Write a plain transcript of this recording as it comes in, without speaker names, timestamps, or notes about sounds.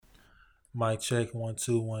Mic check 1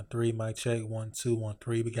 2 1 3. Mic check 1 2 1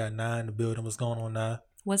 3. We got 9 in the building. What's going on now?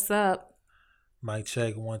 What's up? Mic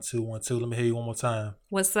check 1 2 1 2. Let me hear you one more time.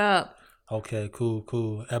 What's up? Okay,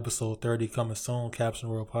 cool. Episode 30 coming soon. Caption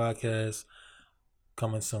World Podcast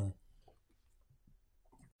coming soon.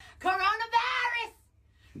 Coronavirus!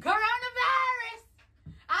 Coronavirus!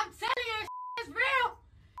 I'm telling you, it's real.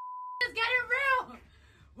 It's getting real.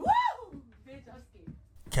 Woo! Bitch, I'm scared.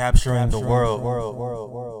 Capturing the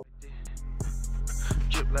world.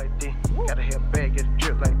 Drip like this, gotta have bag, get a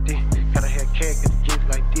drip like this. Gotta have cat, get a drip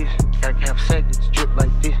like this. Gotta have sack, get a drip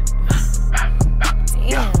like this.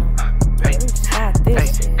 Yeah.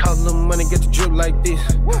 Hey, call a little money, get the drip like this.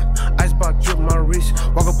 Ice box drip my wrist.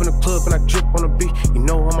 Walk up in the club and I drip on the beat. You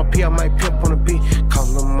know I'm a P, I might pimp on the beat. Call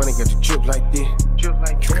a little money, get the drip like this. Drip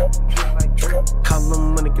like drip, drip like drip. Call a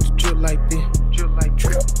little money, get the drip like this. Drip like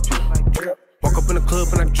drip, drip like drip. Walk up in the club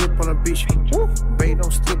and I drip on the beach. Babe,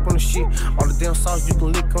 don't slip on the shit. All the damn sauce you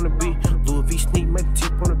can lick on the beat. Louis V sneak, make a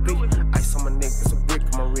tip on the beat. Ice on my neck, it's a brick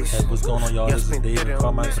on my wrist. Hey, what's going on, y'all? This is David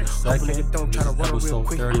Carmichael II. This is episode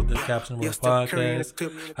 30 of the Caption World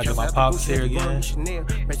Podcast. I got my pops here again.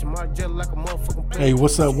 Hey,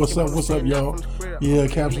 what's up, y'all? Yeah,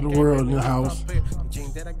 Captain the World in the house.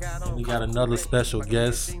 And we got another special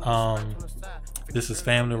guest. This is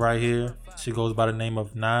family right here. She goes by the name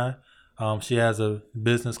of Nye. She has a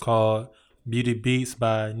business called Beauty Beats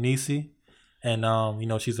by Nisi. And,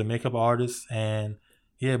 she's a makeup artist. And,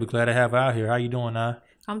 yeah, we're glad to have her out here. How you doing, Nye?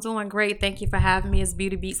 I'm doing great. Thank you for having me. It's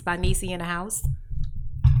Beauty Beats by Nisi in the house.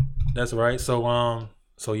 That's right. So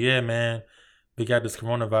yeah, man, we got this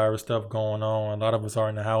coronavirus stuff going on. A lot of us are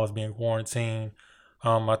in the house being quarantined.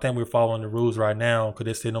 I think we're following the rules right now because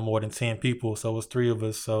they say no more than 10 people. So it's 3 of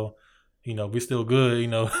us. So, we're still good.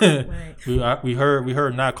 Right. we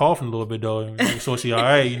heard not coughing a little bit though. So she all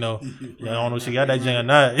right. I don't know if she got that jam or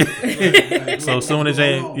not. So as soon as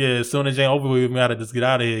Jane over with, we gotta just get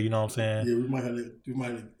out of here. You know what I'm saying? Yeah, we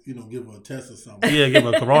might give her a test or something. Yeah, give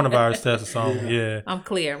her a coronavirus test or something. Yeah. I'm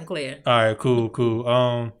clear. All right, cool.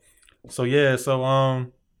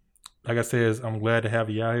 Like I said, I'm glad to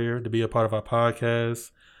have you out here to be a part of our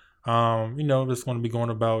podcast. Just want to be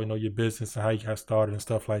going about, your business and how you got started and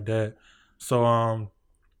stuff like that. So,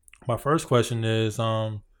 my first question is,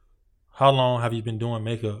 how long have you been doing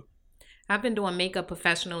makeup? I've been doing makeup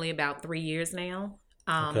professionally about 3 years now.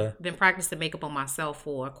 Okay. Been practicing makeup on myself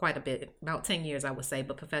for quite a bit, about 10 years, I would say,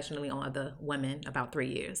 but professionally on other women, about 3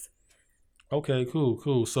 years. Okay,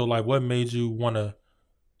 cool. So, like, what made you want to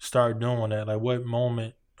start doing that? Like, what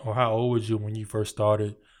moment or how old was you when you first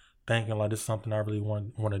started thinking, like, this is something I really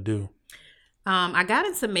want to do? I got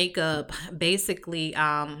into makeup basically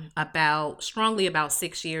about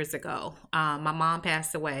 6 years ago. My mom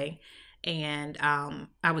passed away, and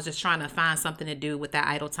I was just trying to find something to do with that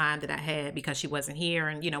idle time that I had because she wasn't here,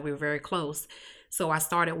 and we were very close. So I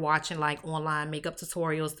started watching like online makeup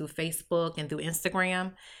tutorials through Facebook and through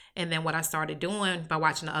Instagram. And then what I started doing by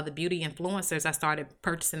watching the other beauty influencers, I started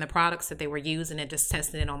purchasing the products that they were using and just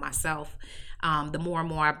testing it on myself. The more and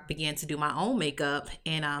more I began to do my own makeup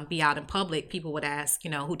and be out in public, people would ask,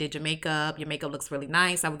 who did your makeup? Your makeup looks really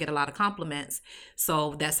nice. I would get a lot of compliments.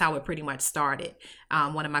 So that's how it pretty much started.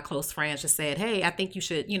 One of my close friends just said, hey, I think you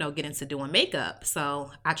should, get into doing makeup.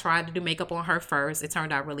 So I tried to do makeup on her first. It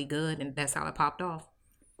turned out really good. And that's how it popped off.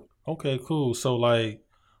 Okay, cool. So like,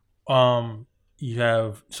 you'll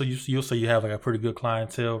say you have like a pretty good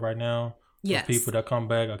clientele right now. Yes. People that come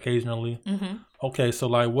back occasionally. Mm-hmm. Okay, so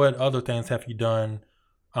like, what other things have you done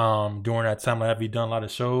during that time? Like, have you done a lot of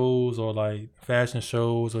shows or like fashion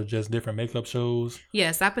shows or just different makeup shows?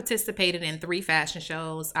 Yes, I participated in 3 fashion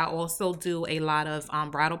shows. I also do a lot of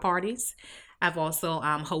bridal parties. I've also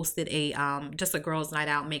hosted just a girls' night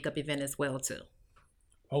out makeup event as well too.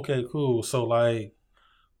 Okay, cool. So like,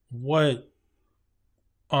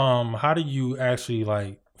 how do you actually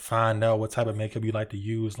like find out what type of makeup you like to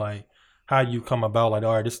use? Like, how you come about like,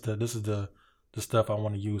 all right, this is the stuff I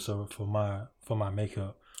want to use for my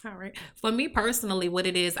makeup. All right. For me personally, what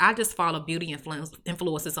it is, I just follow beauty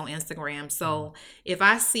influencers on Instagram. So if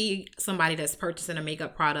I see somebody that's purchasing a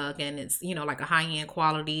makeup product and it's, like a high-end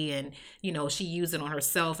quality and, she used it on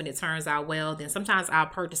herself and it turns out well, then sometimes I'll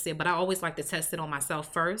purchase it. But I always like to test it on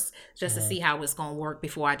myself first just to see how it's going to work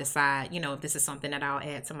before I decide, if this is something that I'll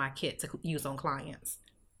add to my kit to use on clients.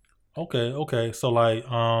 Okay. So like,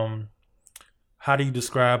 how do you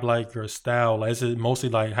describe like your style? Like, is it mostly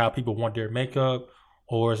like how people want their makeup?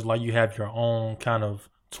 Or is it like you have your own kind of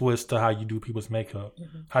twist to how you do people's makeup.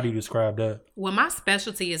 How do you describe that? Well, my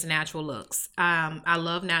specialty is natural looks. I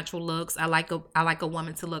love natural looks. I like a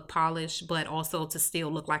woman to look polished, but also to still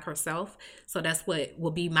look like herself. So that's what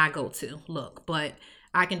will be my go-to look. But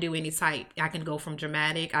I can do any type. I can go from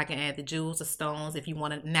dramatic. I can add the jewels, the stones. If you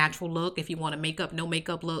want a natural look, if you want a makeup, no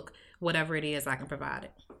makeup look, whatever it is, I can provide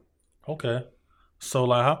it. Okay. So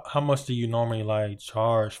like, how much do you normally like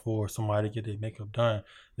charge for somebody to get their makeup done?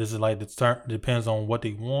 This is like depends on what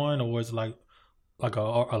they want, or is it like a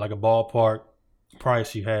ballpark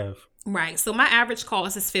price you have? Right. So my average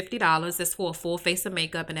cost is $50. That's for a full face of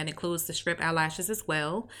makeup, and that includes the strip eyelashes as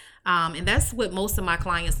well. And that's what most of my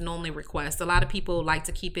clients normally request. A lot of people like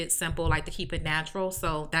to keep it simple, like to keep it natural.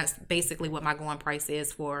 So that's basically what my going price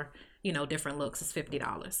is for, different looks is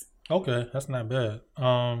 $50. Okay, that's not bad.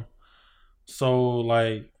 So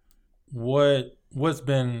like, what's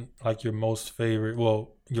been like your most favorite?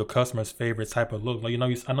 Well, your customer's favorite type of look? Like, I know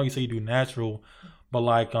you say you do natural, but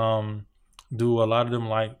like, do a lot of them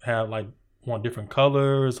like have like want different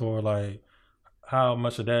colors, or like how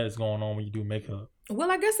much of that is going on when you do makeup?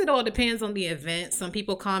 Well, I guess it all depends on the event. Some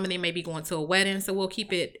people come and they may be going to a wedding, so we'll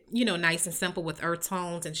keep it, nice and simple with earth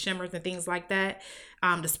tones and shimmers and things like that.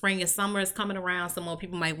 The spring and summer is coming around, so more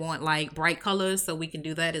people might want like bright colors, so we can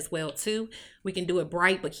do that as well too. We can do it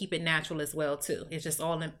bright, but keep it natural as well too. It's just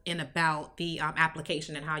all in about the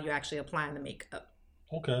application and how you're actually applying the makeup.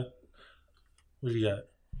 Okay. What do you got?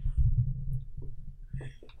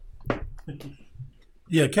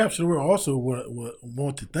 Yeah, Capture the World also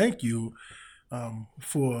want to thank you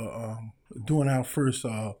for doing our first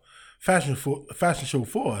fashion show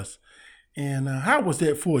for us. And how was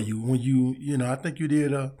that for you when I think you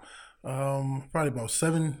did probably about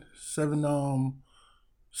seven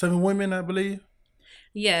women, I believe.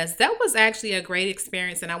 Yes, that was actually a great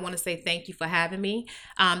experience, and I want to say thank you for having me.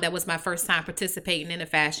 That was my first time participating in a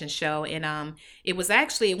fashion show, and it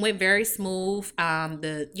went very smooth.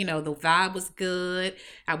 The vibe was good.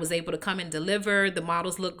 I was able to come and deliver. The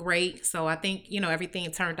models looked great, so I think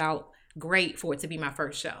everything turned out great for it to be my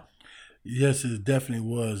first show. Yes, it definitely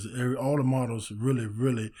was. All the models really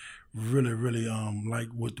like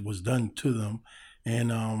what was done to them, and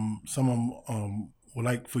some of them would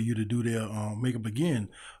like for you to do their makeup again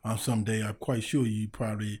someday. I'm quite sure you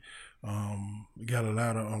probably got a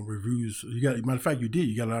lot of reviews. Matter of fact, you did.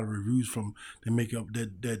 You got a lot of reviews from the makeup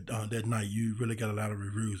that night. You really got a lot of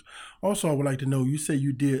reviews. Also, I would like to know. You say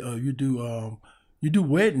you do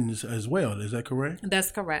weddings as well. Is that correct?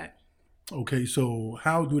 That's correct. Okay, so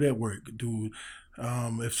how do that work?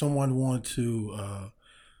 If someone wants to,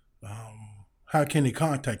 how can they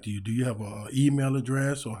contact you? Do you have an email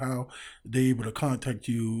address, or how they able to contact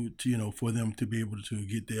you to, for them to be able to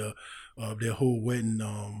get their whole wedding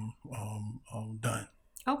done?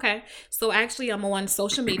 Okay, so actually I'm on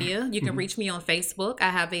social media. You can reach me on Facebook.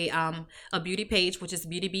 I have a beauty page, which is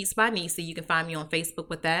Beauty Beats by Nisi. You can find me on Facebook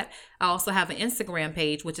with that. I also have an Instagram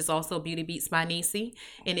page, which is also Beauty Beats by Nisi.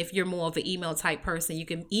 And if you're more of an email type person, you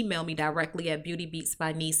can email me directly at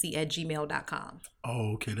beautybeatsbynisi@gmail.com.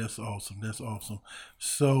 Oh, okay, that's awesome.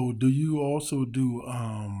 So do you also do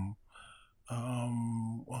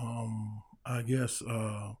I guess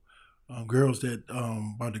girls that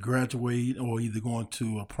about to graduate or either going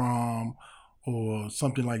to a prom or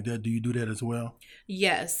something like that? Do you do that as well?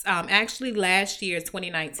 Yes. Actually, last year,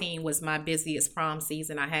 2019, was my busiest prom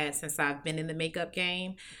season I had since I've been in the makeup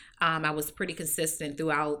game. I was pretty consistent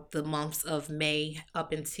throughout the months of May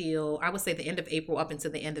up until, I would say, the end of April up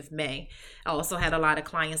until the end of May. I also had a lot of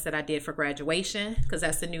clients that I did for graduation, because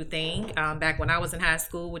that's the new thing. Back when I was in high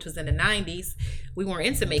school, which was in the 90s, we weren't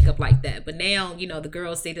into makeup like that. But now, the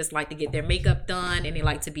girls, they just like to get their makeup done, and they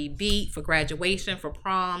like to be beat for graduation, for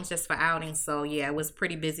proms, just for outings. So yeah, it was a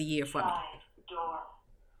pretty busy year for me.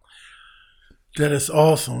 That is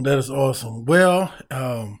awesome. Well,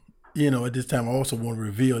 at this time, I also want to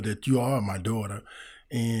reveal that you are my daughter,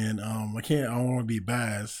 and I don't want to be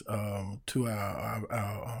biased to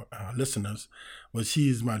our listeners, but she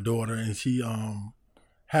is my daughter, and she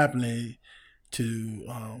happily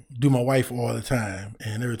to do my wife all the time,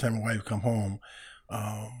 and every time my wife come home,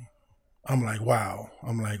 I'm like, wow.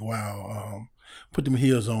 Put them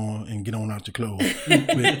heels on and get on out your clothes.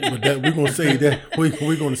 but that, we're gonna save that.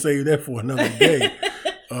 We're gonna save that for another day.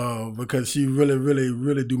 Because she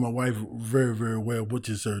really do my wife very, very well, which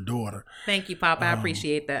is her daughter. Thank you, Papa. I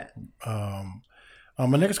appreciate that.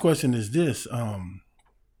 My next question is this. How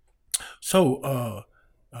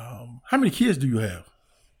many kids do you have?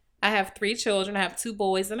 I have 3 children. I have 2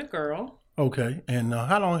 boys and a girl. Okay. And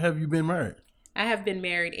how long have you been married? I have been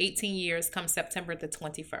married 18 years come September the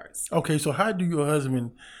 21st. Okay. So how do your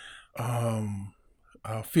husband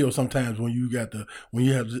feel sometimes when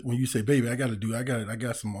you say, baby, I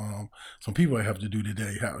got some people I have to do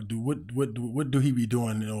today. What do he be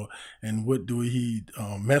doing, and what do he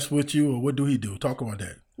mess with you, or what do he do? Talk about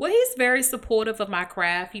that. Well, he's very supportive of my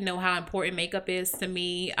craft. He know how important makeup is to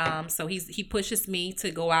me. So he pushes me to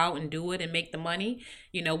go out and do it and make the money.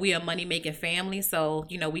 We are a money making family. So,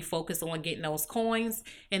 we focus on getting those coins,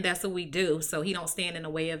 and that's what we do. So he don't stand in the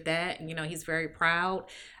way of that. He's very proud.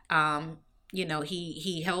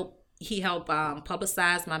 He helped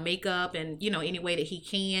publicize my makeup, and any way that he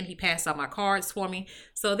can. He passed out my cards for me,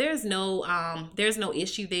 so there's no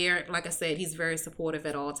issue there. Like I said, he's very supportive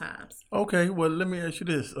at all times. Okay, well, let me ask you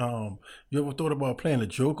this: you ever thought about playing a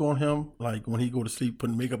joke on him, like when he go to sleep,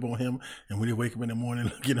 putting makeup on him, and when he wake up in the morning,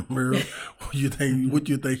 look in the mirror? What do you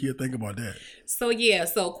think he'll think about that?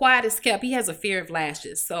 So quiet is kept. He has a fear of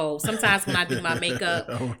lashes. So sometimes when I do my makeup,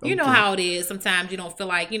 you know how it is. Sometimes you don't feel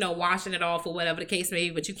like washing it off or whatever the case may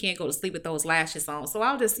be, but you can't go to sleep with those lashes on. So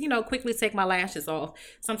I'll just quickly take my lashes off.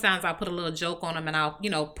 Sometimes I'll put a little joke on him, and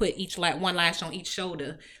I'll put one lash on each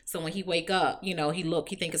shoulder. So when he wake up, he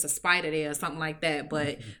think it's a spider there or something like that.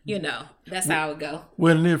 But that's how it go.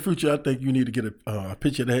 Well, in the near future, I think you need to get a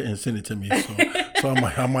picture of that and send it to me. So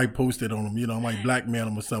I might post it on him. I might blackmail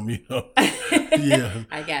him or something. Yeah,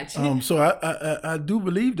 I got you. So I do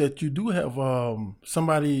believe that you do have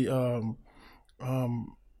somebody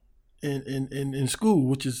in school,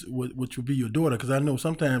 which would be your daughter, because I know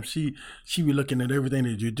sometimes she be looking at everything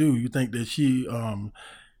that you do. You think that she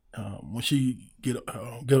when she get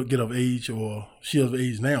of age, or she of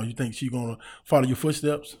age now, you think she gonna follow your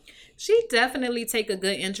footsteps? She definitely take a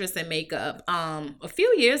good interest in makeup. A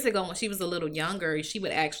few years ago when she was a little younger, she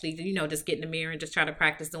would actually, just get in the mirror and just try to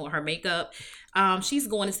practice doing her makeup. She's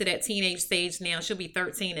going into that teenage stage now. She'll be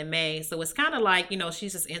 13 in May. So it's kind of like,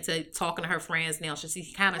 she's just into talking to her friends now. So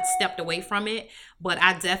she's kind of stepped away from it. But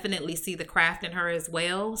I definitely see the craft in her as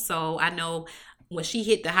well. So I know when she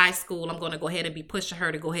hit the high school, I'm going to go ahead and be pushing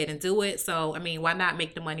her to go ahead and do it. So, why not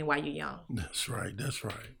make the money while you're young? That's right.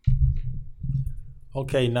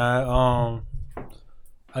 Okay, now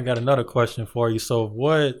I got another question for you. So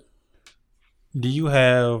what do you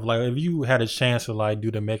have, like, if you had a chance to like do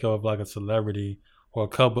the makeup of like a celebrity or a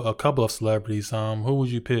couple of celebrities, who would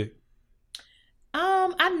you pick?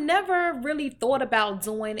 I never really thought about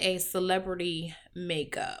doing a celebrity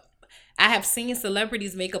makeup. I have seen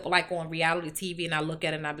celebrities makeup like on reality TV, and I look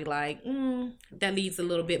at it and I be like, that needs a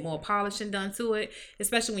little bit more polishing done to it.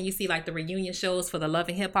 Especially when you see like the reunion shows for the Love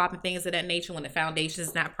and Hip Hop and things of that nature, when the foundation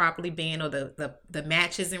is not properly being, or the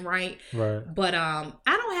match isn't right. Right. But I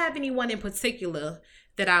don't have anyone in particular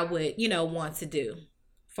that I would want to do,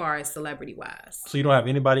 far as celebrity wise. So you don't have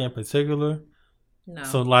anybody in particular? No.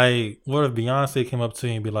 So like, what if Beyonce came up to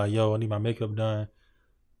you and be like, "Yo, I need my makeup done"?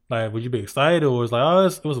 Like, would you be excited, or it's like, oh,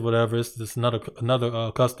 it was whatever, it's just another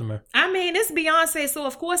customer? It's Beyonce, so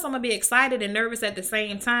of course I'm gonna be excited and nervous at the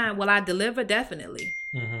same time. Will I deliver? Definitely.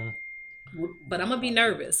 Mm-hmm. But I'm gonna be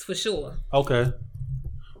nervous for sure. Okay.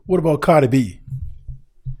 What about Cardi B?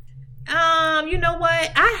 You know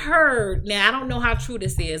what? I heard, now I don't know how true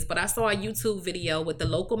this is, but I saw a YouTube video with the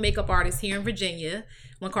local makeup artist here in Virginia.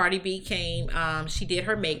 When Cardi B came, she did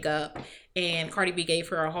her makeup, and Cardi B gave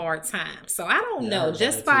her a hard time. So I don't know,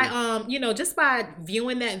 just by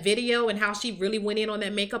viewing that video and how she really went in on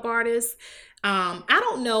that makeup artist, I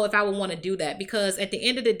don't know if I would want to do that, because at the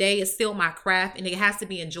end of the day, it's still my craft and it has to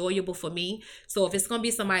be enjoyable for me. So if it's going to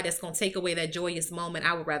be somebody that's going to take away that joyous moment,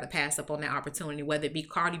 I would rather pass up on that opportunity, whether it be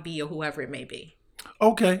Cardi B or whoever it may be.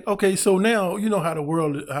 Okay. So now, you know how the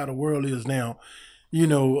world is now.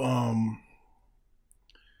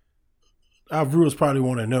 Our viewers probably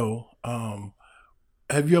want to know,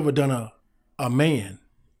 have you ever done a man?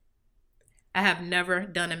 I have never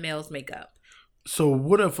done a male's makeup. So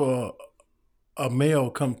what if a male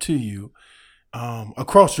come to you, a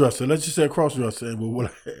cross-dresser, let's just say a cross-dresser, and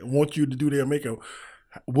would want you to do their makeup?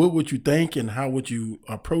 What would you think, and how would you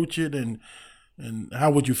approach it, and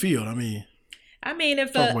how would you feel?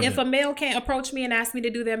 If a male can't approach me and ask me to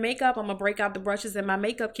do their makeup, I'm going to break out the brushes in my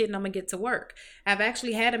makeup kit and I'm going to get to work. I've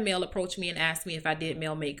actually had a male approach me and ask me if I did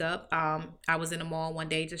male makeup. I was in a mall one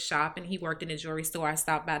day just shopping. He worked in a jewelry store. I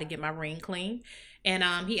stopped by to get my ring clean. And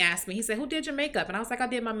he asked me, he said, "Who did your makeup?" And I was like, "I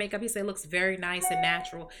did my makeup." He said, "It looks very nice and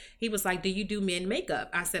natural." He was like, "Do you do men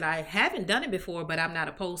makeup?" I said, "I haven't done it before, but I'm not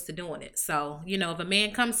opposed to doing it." So, if a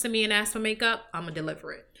man comes to me and asks for makeup, I'm going to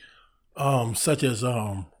deliver it. Such as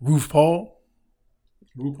RuPaul?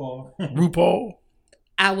 RuPaul?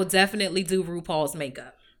 I would definitely do RuPaul's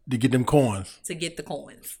makeup. To get them coins. To get the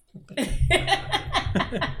coins.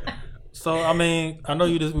 So, I know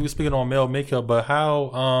we were speaking on male makeup, but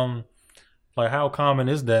how Like, how common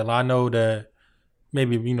is that? Like, I know that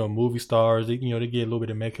maybe, movie stars, they get a little bit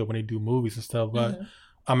of makeup when they do movies and stuff. But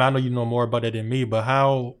I know you know more about that than me. But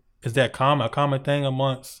how is that a common thing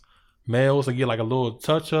amongst males to get like a little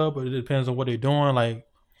touch up? Or it depends on what they're doing. Like,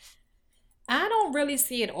 I don't really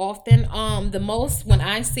see it often. The most when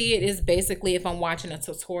I see it is basically if I'm watching a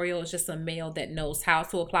tutorial, it's just a male that knows how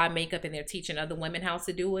to apply makeup and they're teaching other women how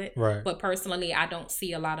to do it. Right. But personally, I don't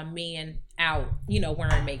see a lot of men out,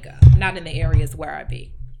 wearing makeup. Not in the areas where I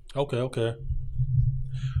be. Okay.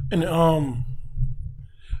 And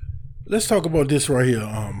let's talk about this right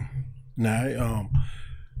here. Now,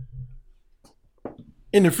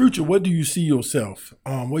 in the future, what do you see yourself?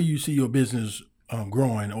 Where do you see your business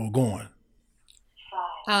growing or going?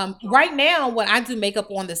 Right now, what I do makeup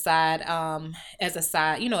on the side, as a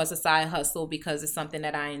side hustle because it's something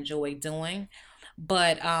that I enjoy doing.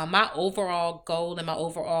 But my overall goal and my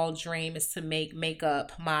overall dream is to make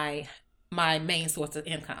makeup my main source of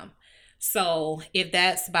income. So if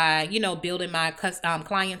that's by, building my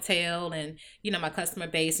clientele and, my customer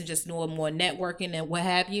base and just doing more networking and what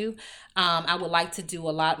have you, I would like to do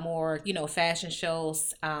a lot more, fashion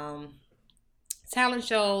shows, talent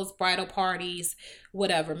shows, bridal parties,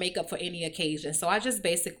 whatever, makeup for any occasion. So I just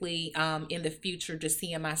basically, in the future, just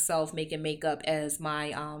seeing myself making makeup as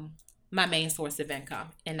my my main source of income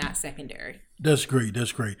and not secondary. That's great.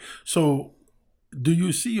 So do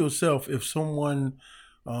you see yourself if someone,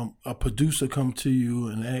 a producer come to you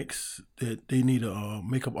and asks that they need a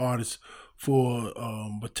makeup artist for a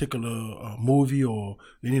particular movie, or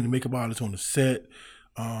they need a makeup artist on the set,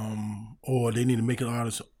 or they need a makeup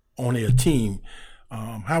artist on their team,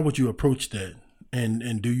 how would you approach that?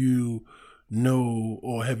 And do you know,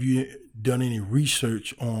 or have you done any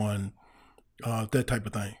research on that type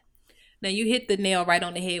of thing? Now, you hit the nail right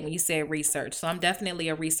on the head when you said research. So I'm definitely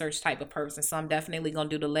a research type of person. So I'm definitely going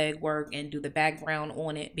to do the legwork and do the background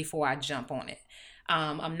on it before I jump on it.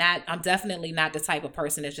 I'm definitely not the type of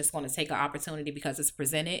person that's just going to take an opportunity because it's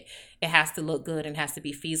presented. It has to look good and has to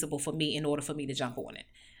be feasible for me in order for me to jump on it.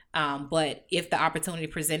 But if the opportunity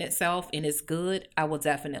presents itself and it's good, I will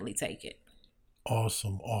definitely take it.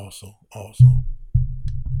 Awesome.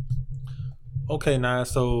 okay, now,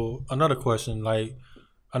 so another question, like,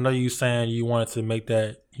 I know you saying you wanted to make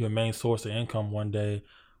that your main source of income one day.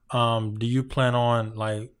 Do you plan on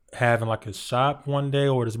like having like a shop one day,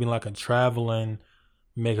 or does it be like a traveling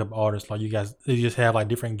makeup artist? Like you just have like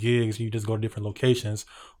different gigs, you just go to different locations,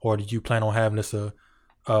 or did you plan on having this a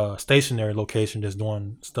stationary location just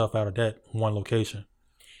doing stuff out of that one location?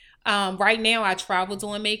 Right now I travel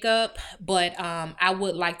doing makeup, but I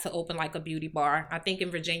would like to open like a beauty bar. I think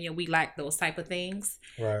in Virginia we lack those type of things.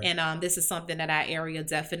 Right. And this is something that our area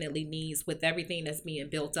definitely needs with everything that's being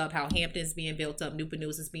built up, how Hampton's being built up, Newport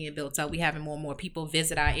News is being built up. We having more and more people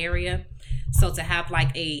visit our area. So to have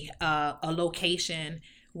like a location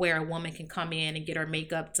where a woman can come in and get her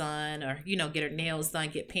makeup done, or get her nails done,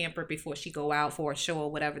 get pampered before she go out for a show or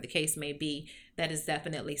whatever the case may be, that is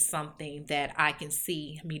definitely something that I can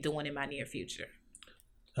see me doing in my near future.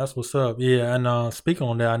 That's what's up. Yeah, and speaking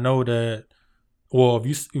on that, I know that, well, if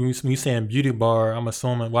you saying beauty bar, I'm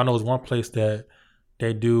assuming, I know there's one place that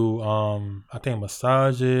they do I think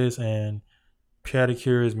massages and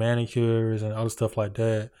pedicures, manicures, and other stuff like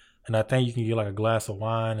that. And I think you can get like a glass of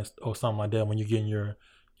wine or something like that when you're getting your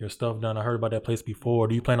stuff done. I heard about that place before.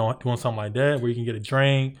 Do you plan on doing something like that where you can get a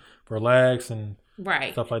drink, relax, and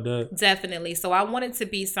right, stuff like that? Definitely. So I want it to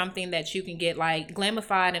be something that you can get like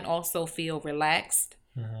glamified and also feel relaxed,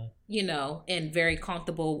 and very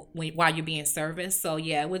comfortable while you're being serviced. So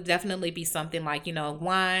yeah, it would definitely be something like,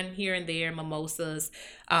 wine here and there, mimosas,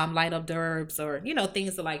 light up d'oeuvres, or,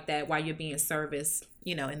 things like that while you're being serviced,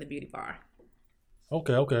 in the beauty bar.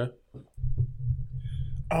 Okay.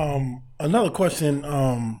 Another question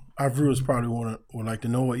our viewers probably would like to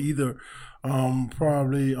know, or either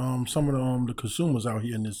probably some of the consumers out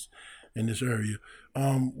here in this area,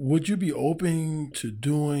 would you be open to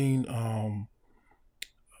doing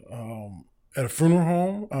at a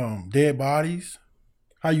funeral home dead bodies?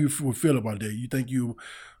 How you would feel about that? You think you'll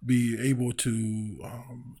be able to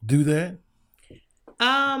do that?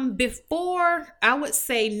 Before, I would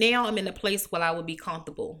say now I'm in a place where I would be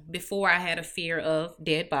comfortable. Before, I had a fear of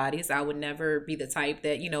dead bodies. I would never be the type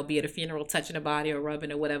that, be at a funeral touching a body or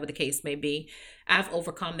rubbing or whatever the case may be. I've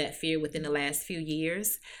overcome that fear within the last few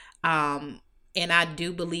years. And I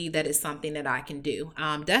do believe that it's something that I can do.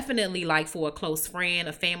 Definitely like for a close friend,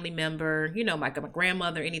 a family member, like my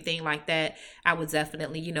grandmother, anything like that. I would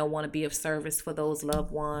definitely, want to be of service for those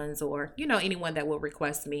loved ones, or, anyone that would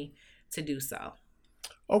request me to do so.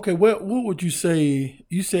 Okay, what would you say?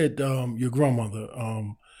 You said your grandmother.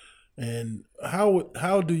 And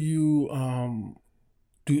how do you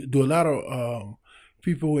do a lot of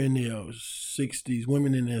people in their 60s,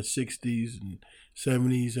 women in their 60s and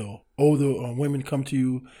 70s or older women come to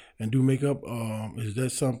you and do makeup? Is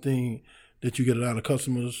that something that you get a lot of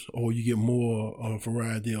customers, or you get more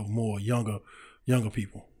variety of more younger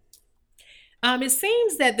people? It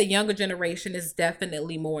seems that the younger generation is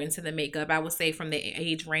definitely more into the makeup. I would say from the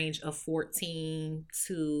age range of 14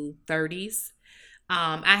 to 30s.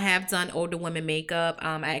 I have done older women makeup.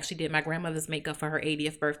 I actually did my grandmother's makeup for her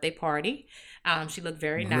 80th birthday party. She looked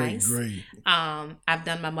very nice. Great. I've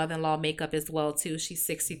done my mother-in-law makeup as well too. She's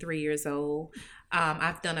 63 years old.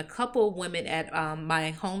 I've done a couple women at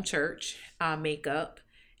my home church makeup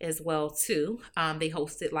as well too. They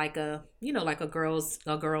hosted like a girls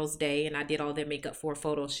day, and I did all their makeup for a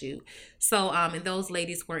photo shoot. So and those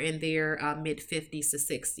ladies were in their mid 50s to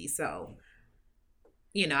 60s. So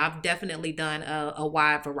I've definitely done a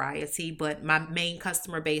wide variety, but my main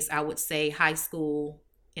customer base, I would say high school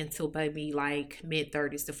until maybe like mid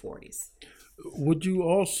 30s to 40s. Would you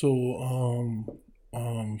also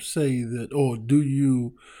say that, or do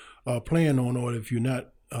you plan on, or if you're not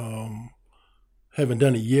haven't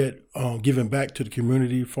done it yet, giving back to the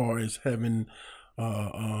community, as far as having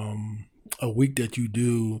a week that you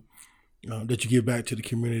do that you give back to the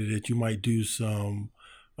community, that you might do some.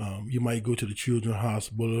 You might go to the children's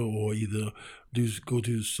hospital, or either go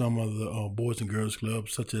to some of the boys and girls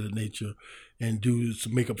clubs, such of that nature, and do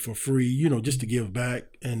some makeup for free. Just to give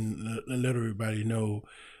back and let everybody know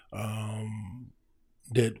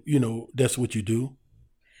that that's what you do.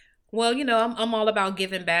 Well, I'm all about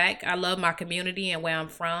giving back. I love my community and where I'm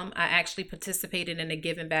from. I actually participated in a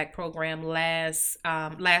giving back program last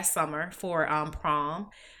summer for prom.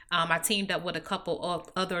 I teamed up with a couple of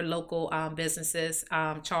other local businesses.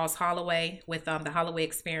 Charles Holloway with the Holloway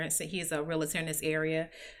Experience. He's a realtor in this area.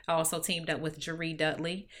 I also teamed up with Jeree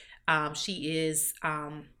Dudley. She is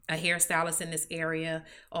a hairstylist in this area.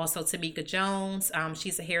 Also Tamika Jones.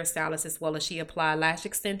 She's a hairstylist as well, as she applied lash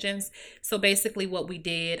extensions. So basically what we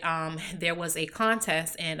did, there was a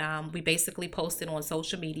contest, and we basically posted on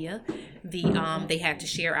social media. They had to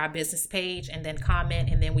share our business page and then comment,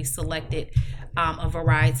 and then we selected a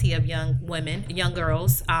variety of young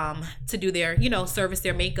girls to do their, service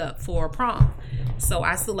their makeup for prom. So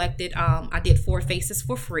I selected, I did 4 faces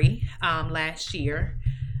for free last year.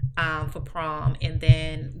 For prom, and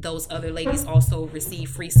then those other ladies also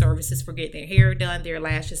received free services for getting their hair done, their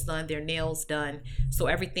lashes done, their nails done. So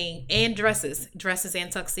everything, and dresses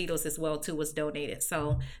and tuxedos as well too, was donated.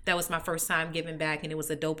 So that was my first time giving back, and it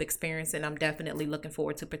was a dope experience, and I'm definitely looking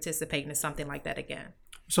forward to participating in something like that again.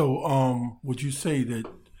 So would you say that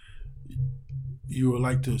you would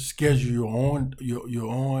like to schedule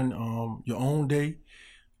your own day,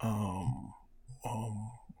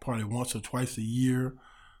 probably once or twice a year,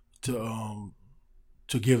 to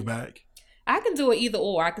give back? I can do it either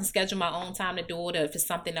or. I can schedule my own time to do it. Or if it's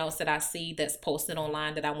something else that I see that's posted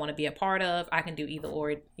online that I want to be a part of, I can do either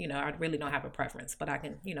or. I really don't have a preference, but I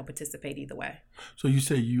can, participate either way. So you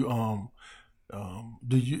say you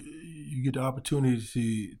do you get the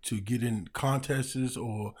opportunity to get in contests,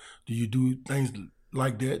 or do you do things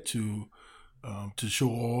like that to show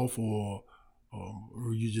off, or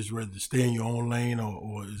you just rather stay in your own lane,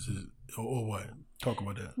 or is it, or what? Talk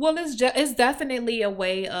about that. Well, it's definitely a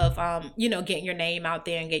way of, getting your name out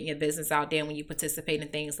there and getting your business out there when you participate in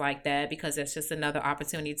things like that, because it's just another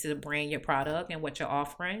opportunity to brand your product and what you're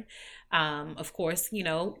offering. Of course,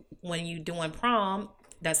 when you're doing prom,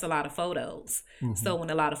 that's a lot of photos. Mm-hmm. So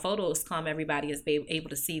when a lot of photos come, everybody is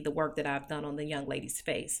able to see the work that I've done on the young lady's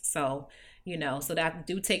face. So, so that I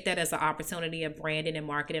do take that as an opportunity of branding and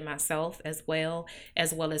marketing myself as well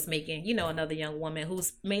as making, another young woman who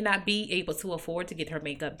may not be able to afford to get her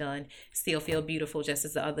makeup done still feel beautiful just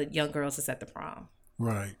as the other young girls is at the prom.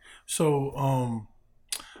 Right. So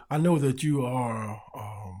I know that you are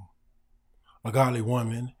a godly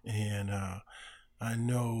woman, and I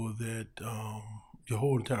know that your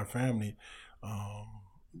whole entire family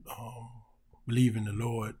believe in the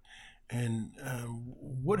Lord. And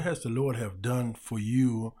what has the Lord have done for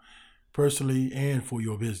you personally and for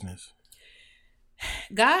your business?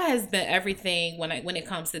 God has been everything when it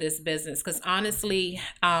comes to this business. Because honestly,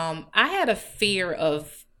 I had a fear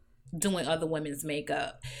of doing other women's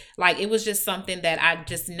makeup. Like, it was just something that I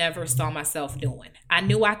just never saw myself doing. I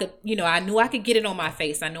knew I could get it on my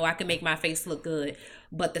face. I knew I could make my face look good.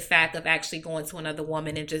 But the fact of actually going to another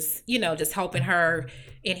woman and just, you know, just helping her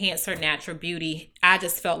enhance her natural beauty, I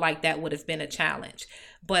just felt like that would have been a challenge.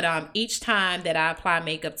 But each time that I apply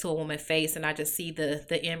makeup to a woman's face and I just see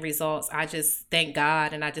the end results, I just thank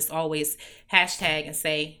God, and I just always hashtag and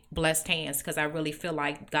say blessed hands, because I really feel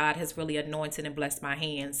like God has really anointed and blessed my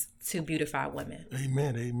hands to beautify women.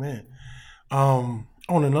 Amen, amen. On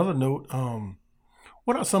another note,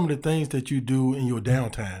 what are some of the things that you do in your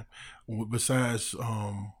downtime besides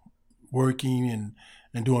working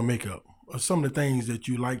and doing makeup? Or some of the things that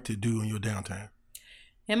you like to do in your downtime?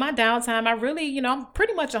 In my downtime, I really, you know, I'm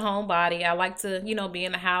pretty much a homebody. I like to, you know, be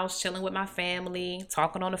in the house, chilling with my family,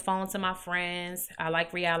 talking on the phone to my friends. I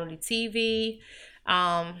like reality TV.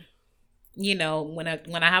 You know, when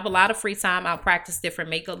I have a lot of free time, I'll practice different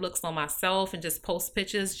makeup looks on myself and just post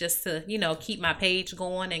pictures just to, you know, keep my page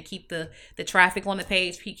going and keep the traffic on the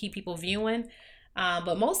page, keep people viewing.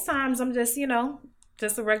 But most times I'm just, you know,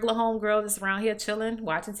 just a regular homegirl just around here chilling,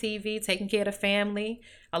 watching TV, taking care of the family.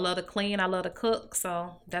 I love to clean. I love to cook.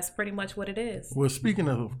 So that's pretty much what it is. Well, speaking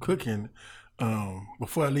of cooking,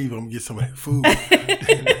 before I leave, I'm going to get some of that food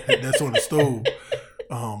that's on the stove.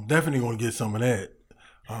 Definitely going to get some of that.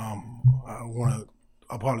 I want to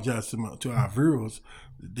apologize to our viewers.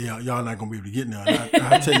 Y'all not going to be able to get now.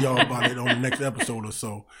 I'll tell y'all about it on the next episode or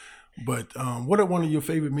so. But what are one of your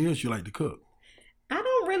favorite meals you like to cook? I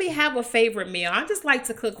don't really have a favorite meal. I just like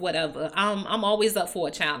to cook whatever. I'm always up for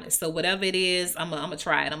a challenge. So whatever it is, I'm gonna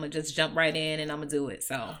try it. I'm gonna just jump right in and I'm gonna do it.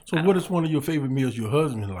 So what is one of your favorite meals your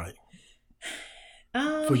husband like?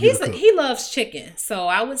 He loves chicken. So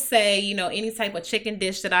I would say, you know, any type of chicken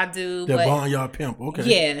dish that I do. That Barnyard Pimp, okay.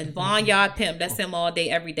 Yeah, Barnyard Pimp. That's him all day,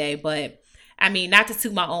 every day. But I mean, not to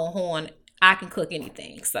toot my own horn, I can cook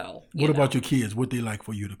anything. So what about your kids? What they like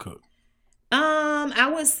for you to cook? I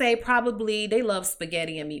would say probably they love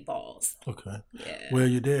spaghetti and meatballs. Okay. Yeah. Well,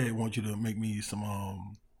 your dad wants you to make me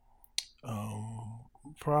some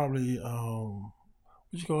probably what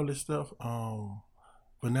you call this stuff?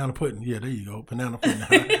 Banana pudding. Yeah, there you go. Banana pudding.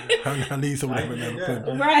 I need some of that banana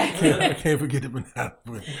pudding. Right. I can't forget the banana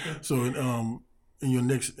pudding. So in your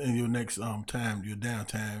next time, your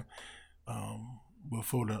downtime,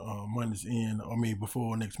 before the month is in,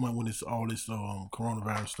 before next month when it's all this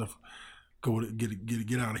coronavirus stuff, go to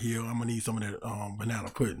get out of here. I'm gonna need some of that banana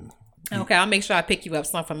pudding. Okay, I'll make sure I pick you up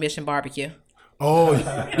some from Mission Barbecue. Oh, you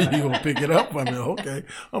gonna pick it up? I mean, okay.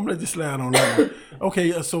 I'm gonna let you slide on that one.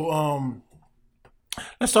 Okay, so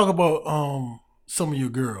let's talk about some of your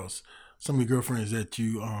girlfriends that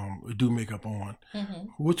you do makeup on.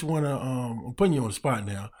 Mm-hmm. Which one? I'm putting you on the spot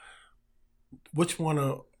now. Which one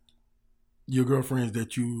of your girlfriends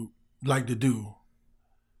that you like to do?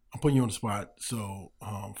 I'm putting you on the spot, so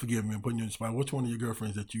forgive me. I'm putting you on the spot. Which one of your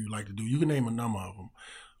girlfriends that you like to do? You can name a number of them.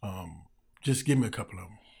 Just give me a couple of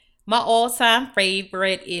them. My all-time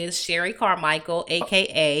favorite is Sherry Carmichael,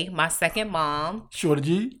 a.k.a. my second mom. Shorty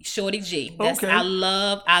G? Shorty G. Okay. I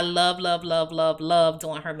love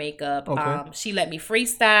doing her makeup. Okay. She let me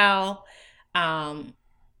freestyle.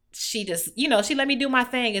 She just, she let me do my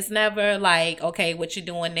thing. It's never like, okay, what you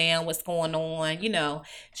doing now? What's going on?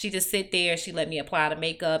 She just sit there. She let me apply the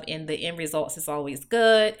makeup and the end results is always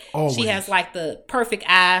good. Always. She has like the perfect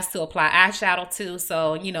eyes to apply eyeshadow to.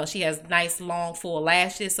 So, she has nice, long, full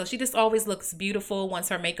lashes. So she just always looks beautiful once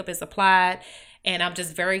her makeup is applied. And I'm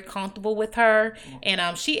just very comfortable with her.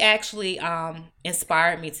 And she actually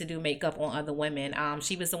inspired me to do makeup on other women.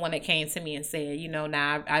 She was the one that came to me and said,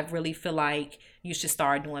 now I really feel like you should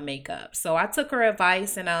start doing makeup. So I took her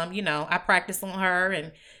advice and, I practiced on her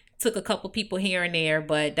and took a couple people here and there.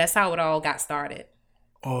 But that's how it all got started.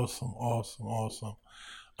 Awesome.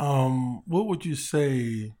 What would you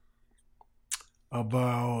say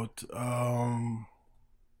about...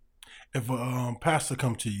 if a pastor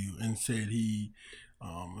come to you and said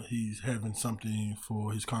he's having something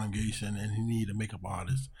for his congregation and he need a makeup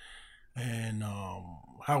artist, and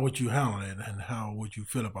how would you handle that, and how would you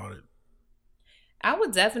feel about it? I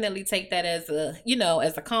would definitely take that as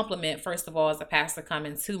a compliment. First of all, as a pastor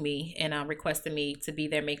coming to me and requesting me to be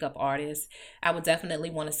their makeup artist, I would definitely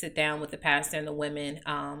want to sit down with the pastor and the women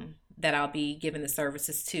that I'll be giving the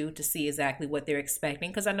services to see exactly what they're expecting.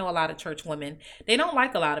 Because I know a lot of church women, they don't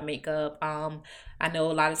like a lot of makeup. I know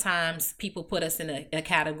a lot of times people put us in a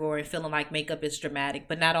category feeling like makeup is dramatic,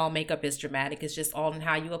 but not all makeup is dramatic. It's just all in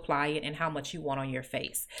how you apply it and how much you want on your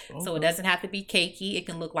face. Okay. So it doesn't have to be cakey. It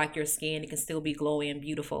can look like your skin. It can still be glowy and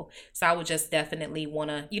beautiful. So I would just definitely want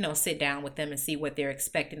to, sit down with them and see what they're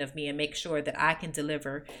expecting of me and make sure that I can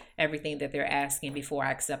deliver everything that they're asking before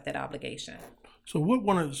I accept that obligation. So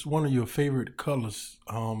what is one of your favorite colors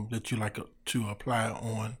that you like to apply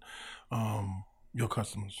on your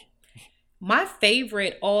customers? My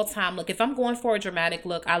favorite all-time look, if I'm going for a dramatic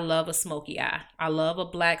look, I love a smoky eye. I love a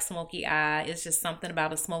black smoky eye. It's just something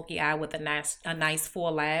about a smoky eye with a nice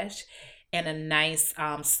full lash and a nice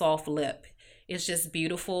soft lip. It's just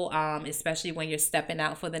beautiful, especially when you're stepping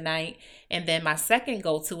out for the night. And then my second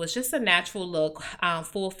go-to is just a natural look,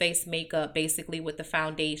 full face makeup, basically with the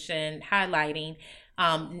foundation, highlighting.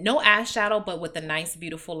 No eyeshadow, but with a nice,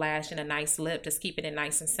 beautiful lash and a nice lip. Just keeping it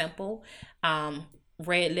nice and simple.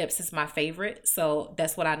 Red lips is my favorite, so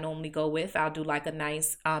that's what I normally go with. I'll do like a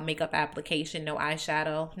nice makeup application, no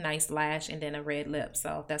eyeshadow, nice lash, and then a red lip.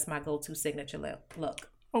 So that's my go-to signature look.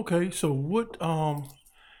 Okay, so what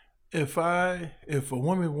if a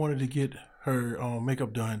woman wanted to get her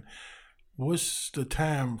makeup done, what's the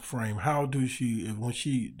time frame? How do when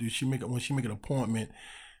she make an appointment?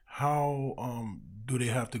 How do they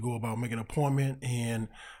have to go about making an appointment, and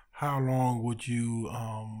how long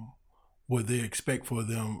would they expect for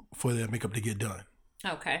their makeup to get done?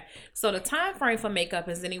 Okay, so the time frame for makeup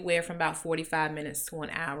is anywhere from about 45 minutes to an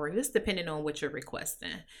hour, just depending on what you're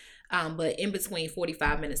requesting. But in between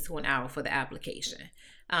 45 minutes to an hour for the application.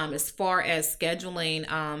 As far as scheduling,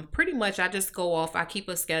 pretty much I keep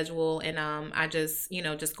a schedule, and I just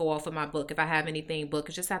go off of my book. If I have anything booked,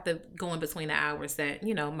 I just have to go in between the hours that,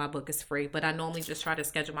 my book is free. But I normally just try to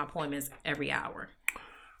schedule my appointments every hour.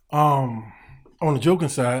 On the joking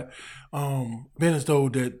side, being as though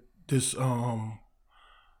that this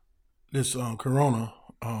corona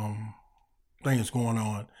thing is going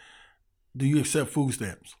on, do you accept food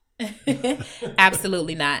stamps?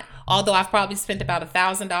 Absolutely not. Although I've probably spent about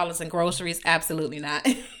 $1,000 in groceries, absolutely not.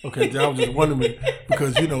 Okay, I was just wondering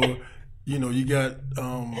because you got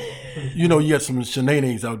you got some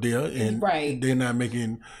shenanigans out there, and right. They're not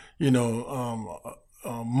making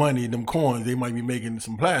money, them coins. They might be making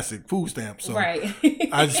some plastic food stamps. So right.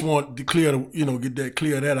 I just want to clear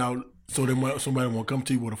that out, so that somebody won't come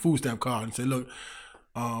to you with a food stamp card and say, look,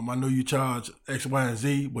 I know you charge X, Y, and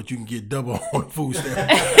Z, but you can get double on the food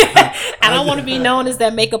stamp. I don't want to be known as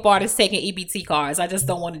that makeup artist taking EBT cards. I just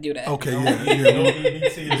don't want to do that. Okay,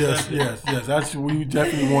 yes. We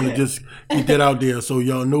definitely want to just get that out there, so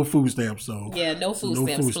y'all no food stamps. So yeah, no food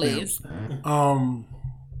stamps, please.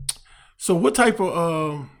 So what type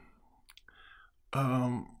of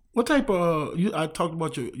I talked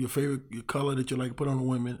about your favorite color that you like to put on the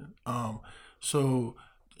women. So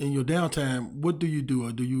in your downtime, what do you do?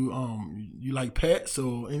 Or do you like pets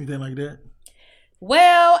or anything like that?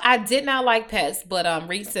 Well, I did not like pets, but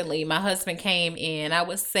recently my husband came in, I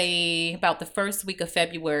would say about the first week of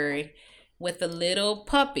February, with a little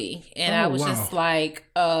puppy. And I was just like,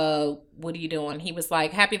 what are you doing? He was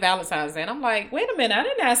like, Happy Valentine's Day. And I'm like, wait a minute, I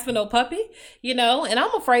didn't ask for no puppy, and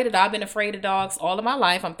I'm afraid of dogs. I've been afraid of dogs all of my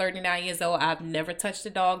life. I'm 39 years old. I've never touched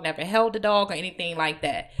a dog, never held a dog or anything like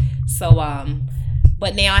that. So,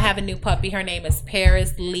 but now I have a new puppy. Her name is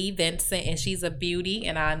Paris Lee Vincent, and she's a beauty,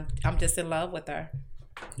 and I'm just in love with her.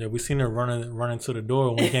 Yeah, we seen her running to the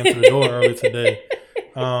door when we came to the door earlier today.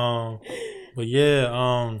 But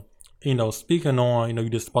yeah, speaking on,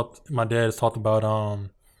 my dad has talked about the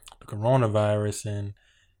coronavirus,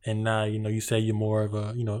 and now you say you're more of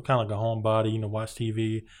a kind of like a homebody, watch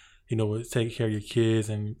TV, take care of your kids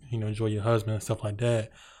and enjoy your husband and stuff like that.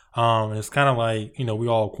 It's kind of like, we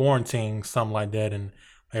all quarantine, something like that, and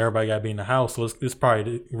everybody got to be in the house. So it's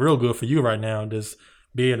probably real good for you right now, just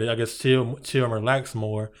being able to, I guess, chill and relax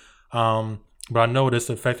more. But I know this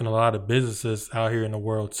affecting a lot of businesses out here in the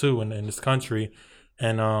world too, in this country.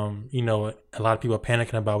 And, a lot of people are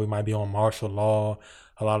panicking about we might be on martial law.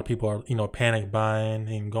 A lot of people are, panic buying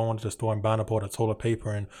and going to the store and buying up all the toilet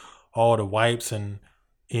paper and all the wipes and,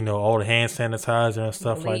 all the hand sanitizer and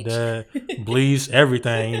stuff like that, bleach,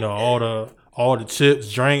 everything, all the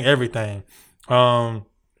chips, drink, everything.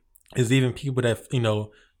 There's even people that,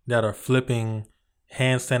 that are flipping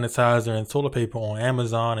hand sanitizer and toilet paper on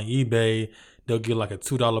Amazon and eBay. They'll get like a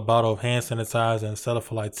 $2 bottle of hand sanitizer and sell it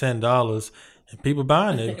for like $10, and people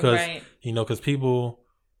buying it because, right. Because people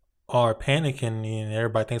are panicking and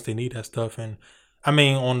everybody thinks they need that stuff. And I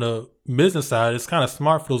mean, on the business side, it's kind of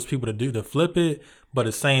smart for those people to flip it. But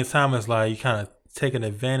at the same time, it's like you kind of taking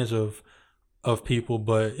advantage of people.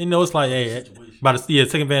 But, it's like, hey,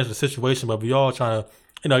 taking advantage of the situation. But we all trying to,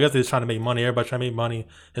 I guess they're trying to make money. Everybody trying to make money,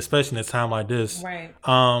 especially in a time like this. Right.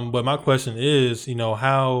 But my question is,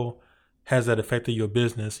 how has that affected your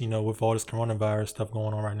business, with all this coronavirus stuff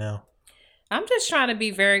going on right now? I'm just trying to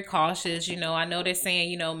be very cautious. I know they're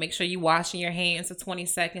saying, make sure you washing your hands for 20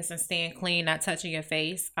 seconds and staying clean, not touching your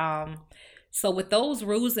face. So with those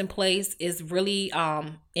rules in place, is really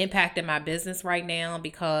impacting my business right now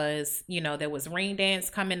because there was Rain Dance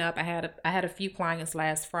coming up. I had a few clients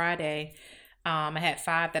last Friday. I had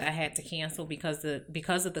 5 that I had to cancel because of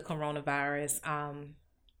the coronavirus.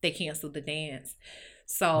 They canceled the dance.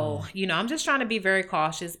 So I'm just trying to be very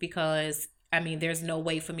cautious because there's no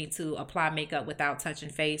way for me to apply makeup without touching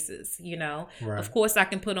faces. Right. Of course I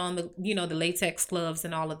can put on the the latex gloves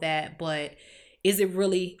and all of that, but is it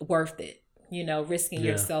really worth it? Risking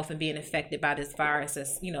yourself and being affected by this virus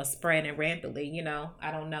that's, spreading rampantly,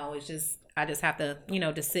 I don't know. I just have to,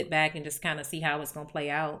 to sit back and just kind of see how it's going to play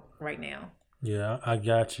out right now. Yeah, I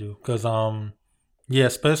got you. Cause,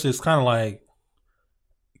 especially it's kind of like,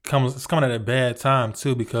 it's coming at a bad time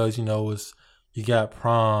too, because, you got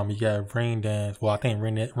prom, you got Rain Dance. Well, I think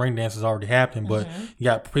Rain Dance has already happened, but you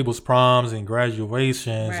got people's proms and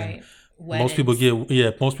graduations Right. and Weddings.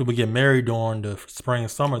 most people get married during the spring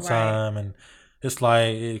and summertime, and it's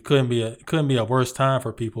like it couldn't be a worse time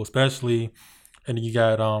for people, especially. And then you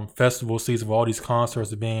got festival season where all these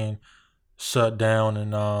concerts are being shut down,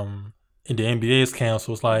 and the NBA is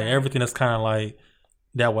canceled. It's like everything that's kind of like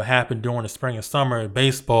that would happen during the spring and summer,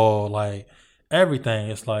 baseball, like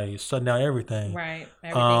everything. It's like shutting down everything. Right.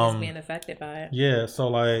 Everything is being affected by it. Yeah. So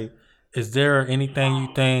like, is there anything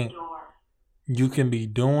you think you can be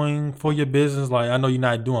doing for your business? Like, I know you're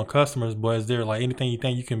not doing customers, but is there like anything you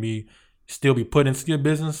think you can still be put into your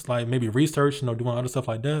business, like maybe researching or doing other stuff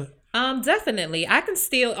like that? Definitely. I can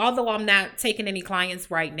still, although I'm not taking any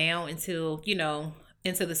clients right now until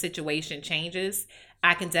the situation changes,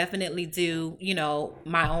 I can definitely do,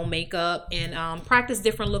 my own makeup and practice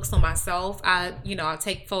different looks on myself. I'll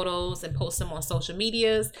take photos and post them on social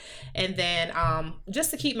medias, and then just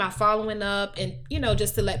to keep my following up and,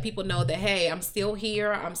 just to let people know that, hey, I'm still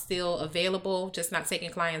here. I'm still available, just not taking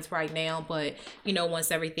clients right now. But,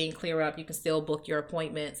 once everything clear up, you can still book your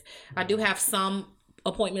appointments. I do have some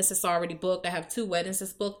appointments that's already booked. I have 2 weddings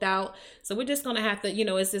that's booked out. So we're just going to have to,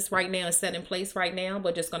 it's just right now, it's set in place right now,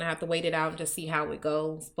 but just going to have to wait it out and just see how it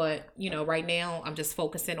goes. But, right now I'm just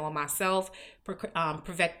focusing on myself,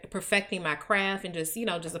 perfecting my craft and just,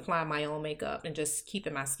 just applying my own makeup and just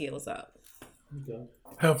keeping my skills up. Okay.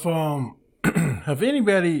 Have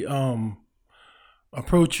anybody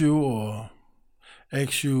approached you or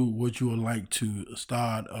asked you would you would like to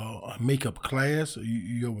start a makeup class? Or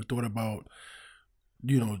you ever thought about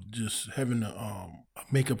just having a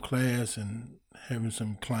makeup class and having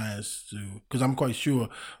some clients to, because I'm quite sure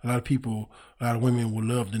a lot of women would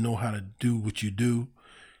love to know how to do what you do,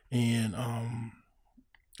 and I'm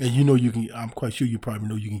quite sure you probably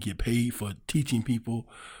know you can get paid for teaching people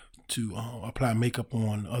to apply makeup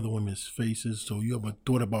on other women's faces. So you ever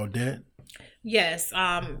thought about that? Yes.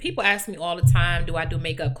 People ask me all the time, do I do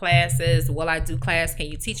makeup classes? Will I do class? Can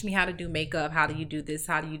you teach me how to do makeup? How do you do this?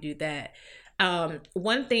 How do you do that?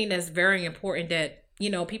 One thing that's very important that,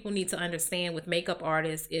 people need to understand with makeup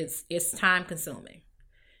artists is it's time consuming.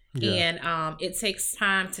 Yeah. And it takes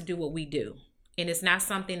time to do what we do. And it's not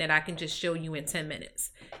something that I can just show you in 10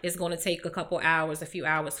 minutes. It's going to take a few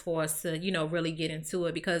hours for us to, really get into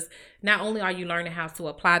it, because not only are you learning how to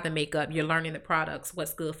apply the makeup, you're learning the products,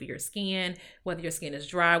 what's good for your skin, whether your skin is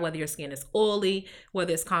dry, whether your skin is oily,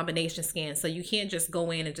 whether it's combination skin. So you can't just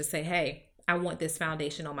go in and just say, hey, I want this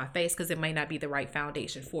foundation on my face, because it may not be the right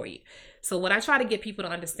foundation for you. So what I try to get people to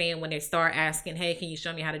understand when they start asking, hey, can you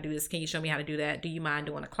show me how to do this? Can you show me how to do that? Do you mind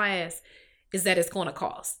doing a class? Is that it's going to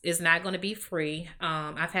cost. It's not going to be free.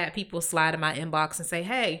 I've had people slide in my inbox and say,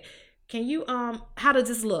 hey, can you, how does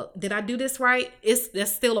this look? Did I do this right?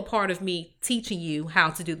 That's still a part of me teaching you how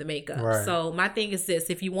to do the makeup. Right. So my thing is this: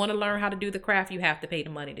 if you want to learn how to do the craft, you have to pay the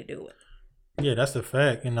money to do it. Yeah, that's a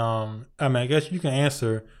fact. And I guess you can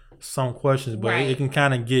answer some questions, but it can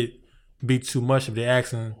kind of be too much if they're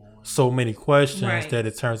asking so many questions that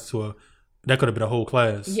it turns to that could have been a whole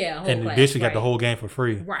class. Yeah, a whole and class. And basically got the whole game for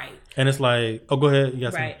free. Right. And it's like, oh, go ahead. You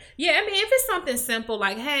got right. Something? Yeah, if it's something simple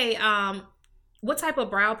like, hey, what type of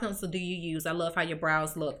brow pencil do you use? I love how your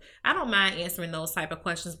brows look. I don't mind answering those type of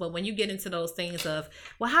questions, but when you get into those things of,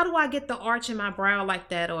 well, how do I get the arch in my brow like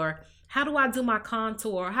that? Or how do I do my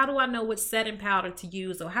contour? How do I know which setting powder to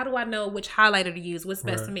use? Or how do I know which highlighter to use? What's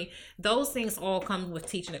best to me? Those things all come with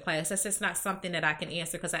teaching a class. That's just not something that I can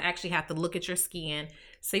answer, because I actually have to look at your skin,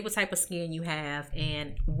 see what type of skin you have,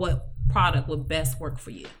 and what product would best work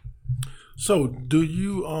for you. So do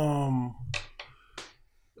you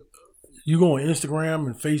you go on Instagram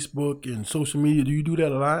and Facebook and social media? Do you do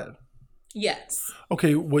that a lot? Yes.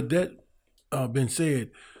 Okay, with that been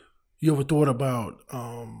said, you ever thought about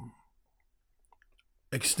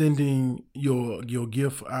extending your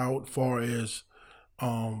gift out far as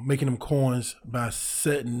making them coins by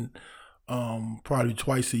setting probably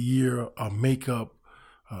twice a year a makeup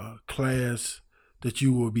class that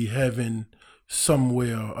you will be having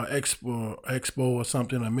somewhere, a expo or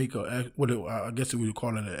something, a makeup. I guess we would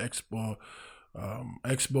call it an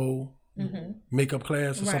expo makeup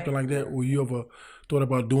class or something like that. Will you ever thought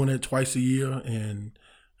about doing it twice a year and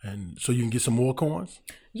so you can get some more coins?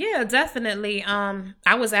 Yeah, definitely.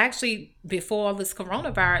 I was actually, before all this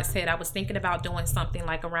coronavirus hit, I was thinking about doing something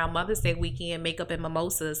like around Mother's Day weekend, makeup and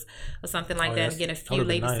mimosas or something like that, and get a few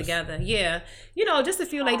ladies together. Yeah, just a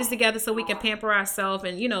few ladies together so we can pamper ourselves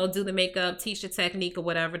and, do the makeup, teach the technique or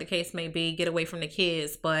whatever the case may be, get away from the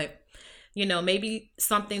kids. But, maybe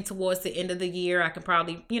something towards the end of the year I could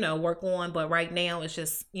probably, work on. But right now it's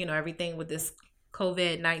just, everything with this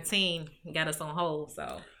COVID-19 got us on hold,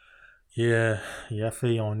 so. Yeah, I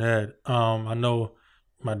feel you on that. I know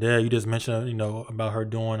my dad, you just mentioned, about her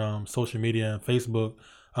doing social media and Facebook.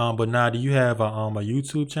 But now, do you have a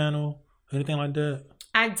YouTube channel, anything like that?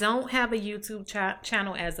 I don't have a YouTube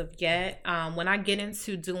channel as of yet. When I get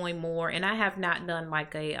into doing more, and I have not done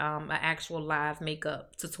like a actual live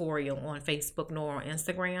makeup tutorial on Facebook nor on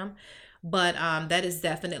Instagram, but that is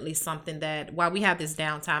definitely something that while we have this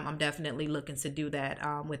downtime, I'm definitely looking to do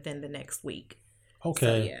that within the next week. Okay.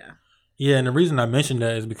 So, yeah. Yeah, and the reason I mentioned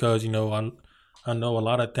that is because, I know a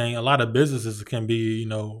lot of businesses can be,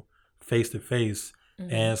 face to face.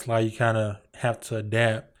 And it's like you kind of have to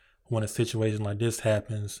adapt when a situation like this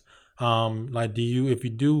happens. Like, if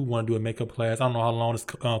you do want to do a makeup class, I don't know how long this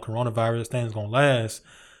coronavirus thing is going to last.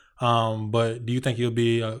 But do you think it'll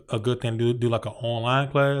be a good thing to do like an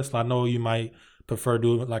online class? I know you might prefer to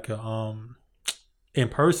do like a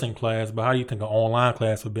in-person class, but how do you think an online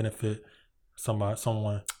class would benefit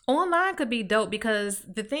someone? Online could be dope because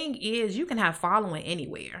the thing is you can have following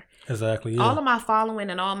anywhere. Exactly. Yeah. All of my following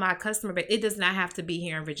and all my customer base, it does not have to be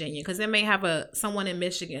here in Virginia, because they may have someone in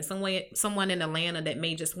Michigan, someone in Atlanta that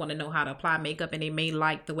may just want to know how to apply makeup and they may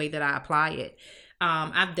like the way that I apply it.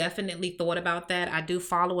 I've definitely thought about that. I do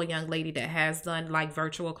follow a young lady that has done like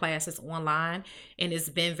virtual classes online, and it's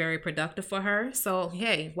been very productive for her. So,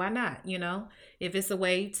 hey, why not? If it's a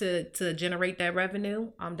way to generate that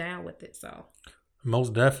revenue, I'm down with it. So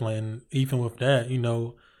most definitely. And even with that,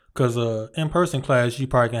 because in-person class, you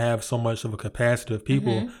probably can have so much of a capacity of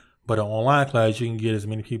people, but an online class, you can get as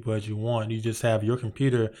many people as you want. You just have your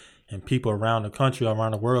computer, and people around the country,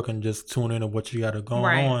 around the world can just tune into what you got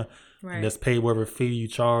going on. Right. And just pay whatever fee you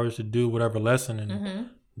charge to do whatever lesson, and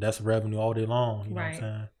that's revenue all day long. You know what I'm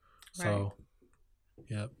saying? So,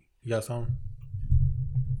 yeah. You got something?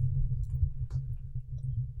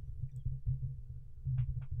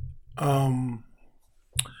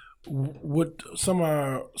 What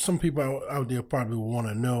some people out there probably want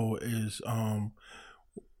to know is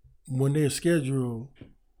when they schedule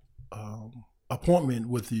appointment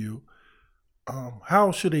with you,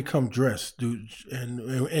 how should they come dressed?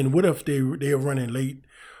 And what if they're running late,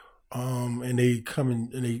 and they come in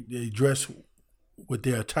and they dress with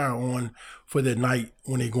their attire on for the night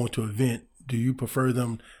when they go to an event? Do you prefer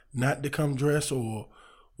them not to come dressed, or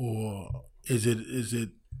is it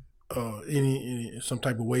any some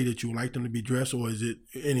type of way that you would like them to be dressed, or is it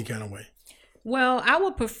any kind of way? Well, I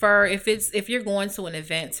would prefer if you're going to an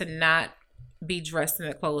event to not be dressed in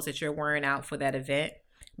the clothes that you're wearing out for that event,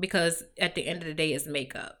 because at the end of the day, it's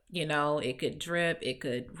makeup. It could drip, it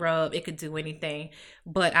could rub, it could do anything.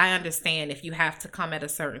 But I understand if you have to come at a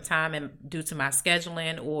certain time, and due to my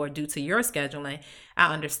scheduling or due to your scheduling,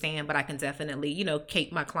 I understand. But I can definitely,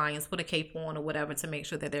 cape my clients, put a cape on or whatever to make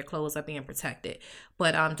sure that their clothes are being protected.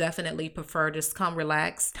 But definitely prefer just come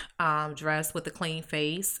relaxed, dressed with a clean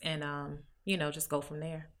face, and just go from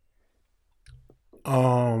there.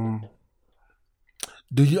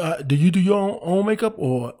 Do you do your own makeup,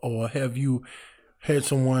 or have you had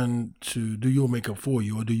someone to do your makeup for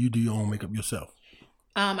you, or do you do your own makeup yourself?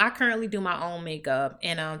 I currently do my own makeup,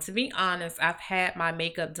 and to be honest, I've had my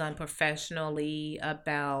makeup done professionally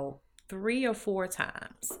about 3 or 4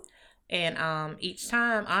 times. And each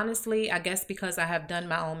time, honestly, I guess because I have done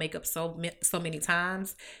my own makeup so many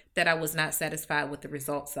times that I was not satisfied with the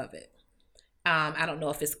results of it. I don't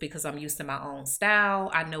know if it's because I'm used to my own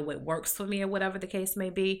style. I know what works for me or whatever the case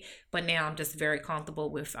may be. But now I'm just very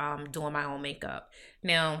comfortable with doing my own makeup.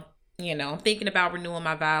 Now, I'm thinking about renewing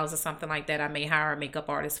my vows or something like that. I may hire a makeup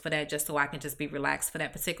artist for that just so I can just be relaxed for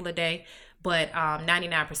that particular day. But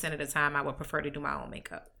 99% of the time, I would prefer to do my own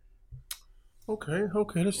makeup. Okay,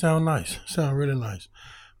 that sounds nice. Sound really nice.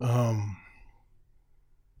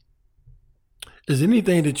 Is there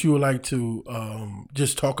anything that you would like to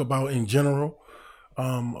just talk about in general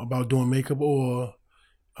about doing makeup, or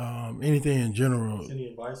anything in general,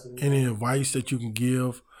 Any any advice that you can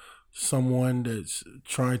give someone that's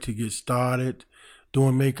trying to get started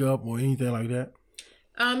doing makeup or anything like that?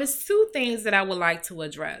 It's two things that I would like to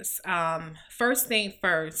address. First thing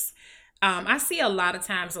first, I see a lot of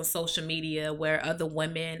times on social media where other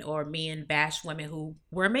women or men bash women who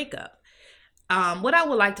wear makeup. What I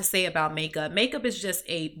would like to say about makeup is just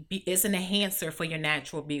it's an enhancer for your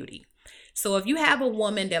natural beauty. So if you have a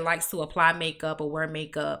woman that likes to apply makeup or wear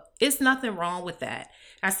makeup, it's nothing wrong with that.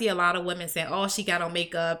 I see a lot of women saying, oh, she got on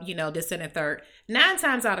makeup, this and the third. 9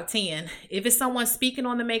 times out of 10, if it's someone speaking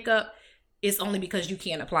on the makeup, it's only because you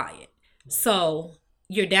can't apply it. So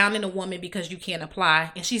you're down in a woman because you can't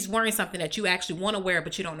apply, and she's wearing something that you actually want to wear,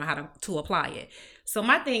 but you don't know how to apply it. So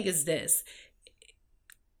my thing is this.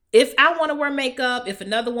 If I want to wear makeup, if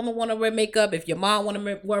another woman want to wear makeup, if your mom want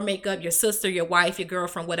to wear makeup, your sister, your wife, your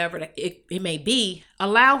girlfriend, whatever it may be,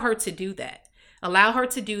 allow her to do that. Allow her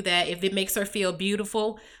to do that. If it makes her feel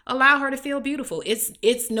beautiful, allow her to feel beautiful.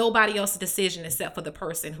 It's nobody else's decision except for the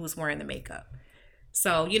person who's wearing the makeup.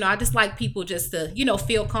 So, I just like people just to,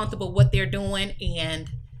 feel comfortable what they're doing and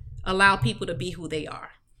allow people to be who they are.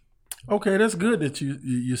 Okay, that's good that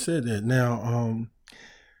you said that. Now,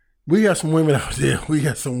 we got some women out there.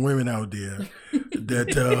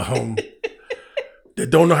 that that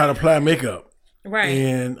don't know how to apply makeup. Right.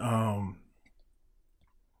 And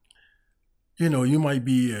you might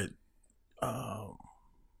be at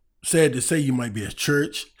sad to say, you might be at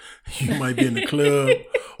church, you might be in the club,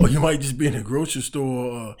 or you might just be in a grocery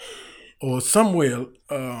store or somewhere,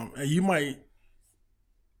 and you might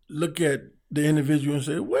look at the individual and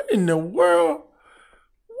say, "What in the world?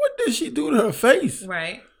 What did she do to her face?"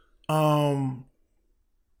 Right.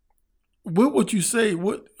 What would you say?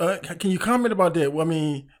 What can you comment about that? I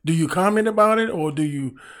mean, do you comment about it, or do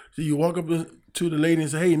you walk up to the lady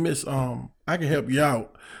and say, "Hey, miss, I can help you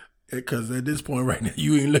out"? Because at this point right now,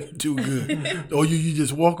 you ain't looking too good. Or you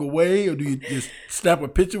just walk away, or do you just snap a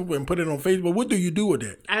picture and put it on Facebook? What do you do with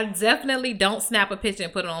that? I definitely don't snap a picture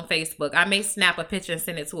and put it on Facebook. I may snap a picture and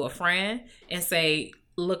send it to a friend and say,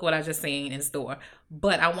 look what I just seen in store.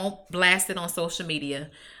 But I won't blast it on social media.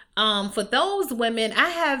 For those women,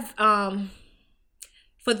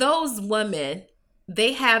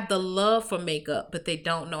 they have the love for makeup, but they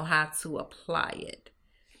don't know how to apply it.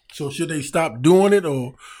 So should they stop doing it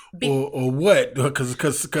or what?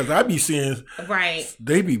 Because I be seeing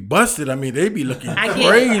they be busted. I mean, they be looking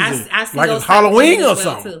crazy, I see like it's Halloween or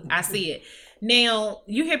something. Too. I see it. Now,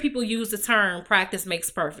 you hear people use the term practice makes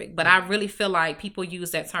perfect, but I really feel like people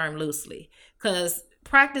use that term loosely because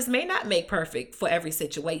practice may not make perfect for every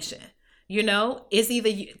situation. It's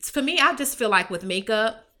either for me, I just feel like with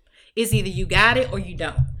makeup, it's either you got it or you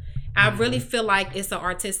don't. I really feel like it's an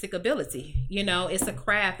artistic ability. It's a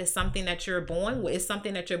craft. It's something that you're born with. It's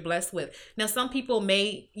something that you're blessed with. Now, some people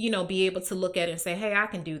may, be able to look at it and say, hey, I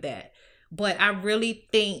can do that. But I really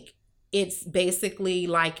think it's basically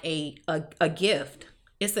like a gift.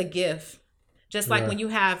 It's a gift. Just like when you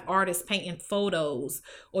have artists painting photos,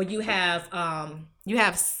 or you have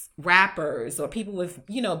rappers or people with,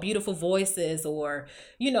 beautiful voices, or,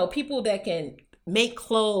 people that can make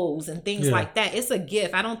clothes and things like that. It's a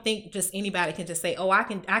gift. I don't think just anybody can just say, oh, I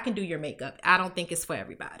can do your makeup. I don't think it's for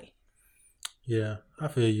everybody. Yeah, I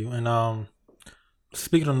feel you. And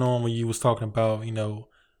speaking of Norm, when you was talking about,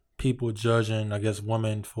 people judging, I guess,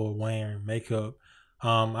 women for wearing makeup,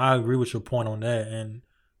 I agree with your point on that.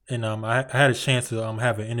 And I had a chance to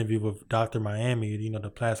have an interview with Dr. Miami, the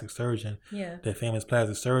plastic surgeon, the famous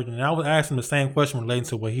plastic surgeon. And I was asking the same question relating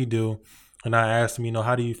to what he do. And I asked him,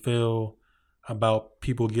 how do you feel about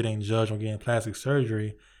people getting judged on getting plastic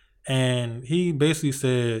surgery? And he basically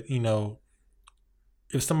said,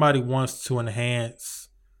 if somebody wants to enhance,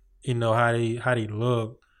 how they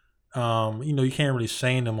look, you can't really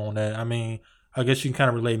shame them on that. I mean, I guess you can kind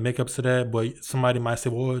of relate makeup to that, but somebody might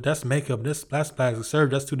say, well, that's makeup, that's plastic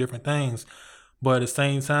surgery, that's two different things. But at the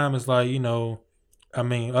same time, it's like,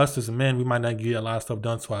 us as men, we might not get a lot of stuff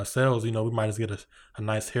done to ourselves. We might just get a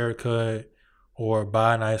nice haircut or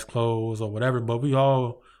buy nice clothes or whatever, but we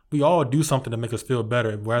all do something to make us feel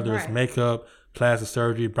better, whether it's makeup, plastic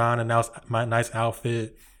surgery, buying a nice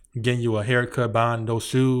outfit, getting you a haircut, buying those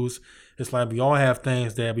shoes. It's like we all have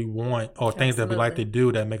things that we want or things that we like to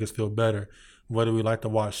do that make us feel better, whether we like to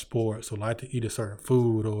watch sports or like to eat a certain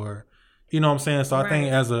food or, what I'm saying? So I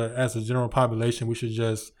think as a general population, we should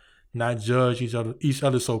just not judge each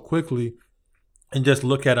other so quickly and just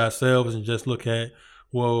look at ourselves and just look at,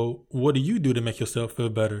 well, what do you do to make yourself feel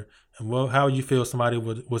better? And how would you feel if somebody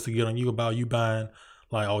was to get on you about you buying,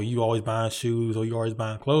 like, oh, you always buying shoes or you always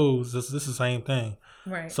buying clothes? This is the same thing.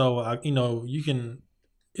 Right. So, you can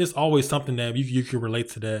it's always something that you can relate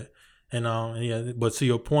to that. And yeah, but to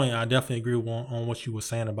your point, I definitely agree on what you were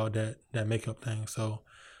saying about that makeup thing. So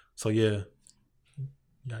yeah.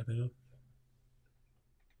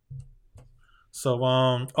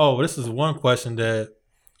 So this is one question that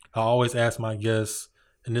I always ask my guests,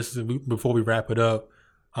 and this is before we wrap it up.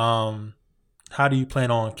 How do you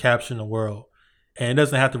plan on capturing the world? And it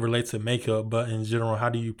doesn't have to relate to makeup, but in general, how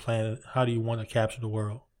do you want to capture the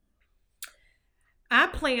world? I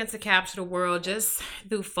plan to capture the world just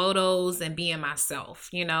through photos and being myself.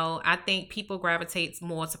 You know, I think people gravitate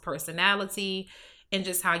more to personality and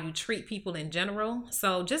just how you treat people in general.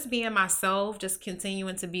 So just being myself, just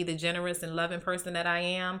continuing to be the generous and loving person that I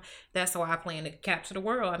am, that's how I plan to capture the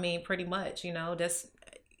world. I mean, pretty much, you know,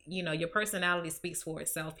 your personality speaks for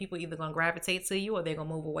itself. People either going to gravitate to you or they're going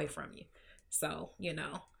to move away from you. So, you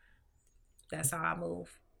know, that's how I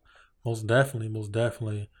move. Most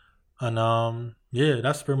definitely. And yeah,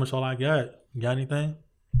 that's pretty much all I got. You got anything?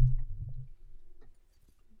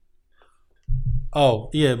 Oh,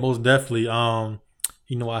 yeah, most definitely.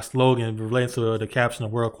 You know, our slogan relates to the caption the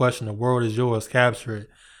world question, the world is yours, capture it.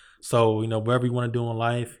 So, you know, whatever you want to do in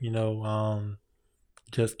life, you know,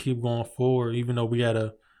 just keep going forward. Even though we had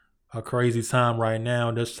a crazy time right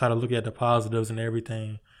now, just try to look at the positives and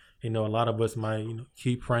everything. You know, a lot of us might, you know,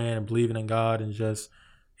 keep praying and believing in God and just,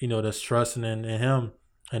 you know, just trusting in Him.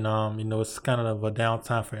 And, you know, it's kind of a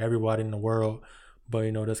downtime for everybody in the world. But,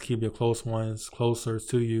 you know, just keep your close ones closer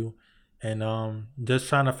to you. And just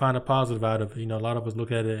trying to find a positive out of it. You know, a lot of us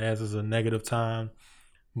look at it as a negative time.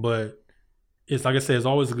 But it's like I said, it's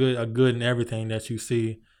always a good in everything that you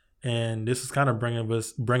see. And this is kind of bringing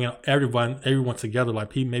everyone together.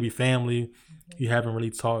 Like people, maybe family you haven't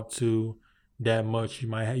really talked to that much.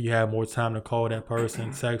 You have more time to call that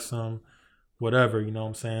person, text them, whatever, you know what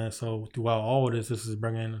I'm saying? So throughout all of this is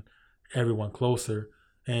bringing everyone closer.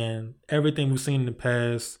 And everything we've seen in the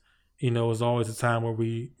past, you know, is always a time where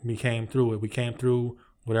we came through it. We came through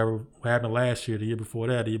what happened last year, the year before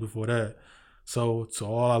that. So to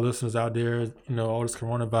all our listeners out there, you know, all this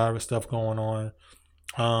coronavirus stuff going on,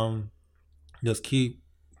 just keep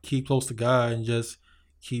close to God and just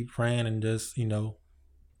keep praying and just, you know,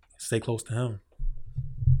 stay close to Him.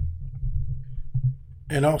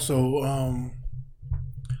 And also,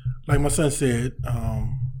 like my son said,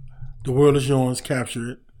 the world is yours,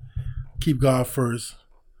 capture it. Keep God first.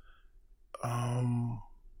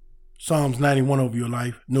 Psalms 91 over your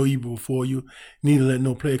life. No evil before you. Neither let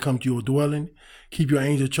no plague come to your dwelling. Keep your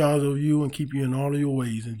angel charge over you and keep you in all of your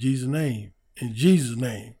ways. In Jesus' name. In Jesus'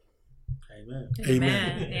 name.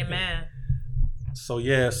 Amen. So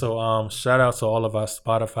yeah, shout out to all of our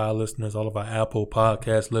Spotify listeners, all of our Apple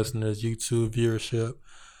Podcast listeners, YouTube viewership.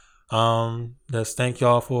 Let's thank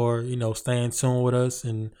y'all for, you know, staying tuned with us,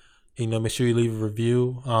 and, you know, make sure you leave a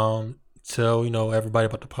review. Tell, you know, everybody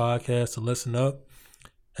about the podcast to listen up.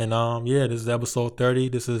 And yeah, this is episode 30.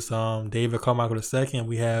 This is David Carmichael II.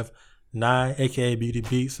 We have Nye, aka Beauty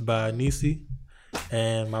Beats by Nisi,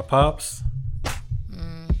 and my pops,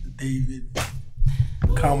 David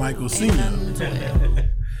Carmichael Sr.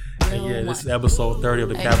 And yeah, this is episode 30 of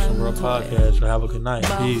the Caption World Podcast. So have a good night.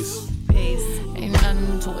 Peace. Ain't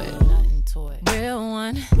nothing to it. Real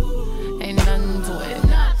one. Ain't nothing to it.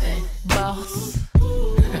 Nothing. Boss.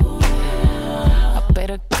 I pay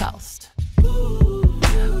the cost. Ooh,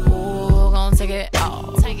 gonna take it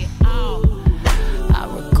all. I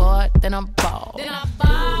record, then I ball.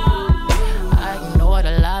 I ignored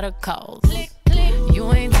a lot of calls.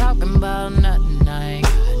 You ain't talking about nothing. I ain't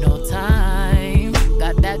got no time.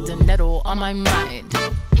 Got that dinero on my mind.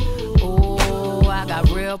 Ooh, I got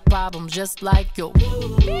real problems just like you.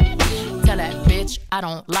 Tell that bitch I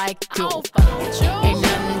don't like you. Ain't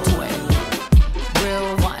nothing to it.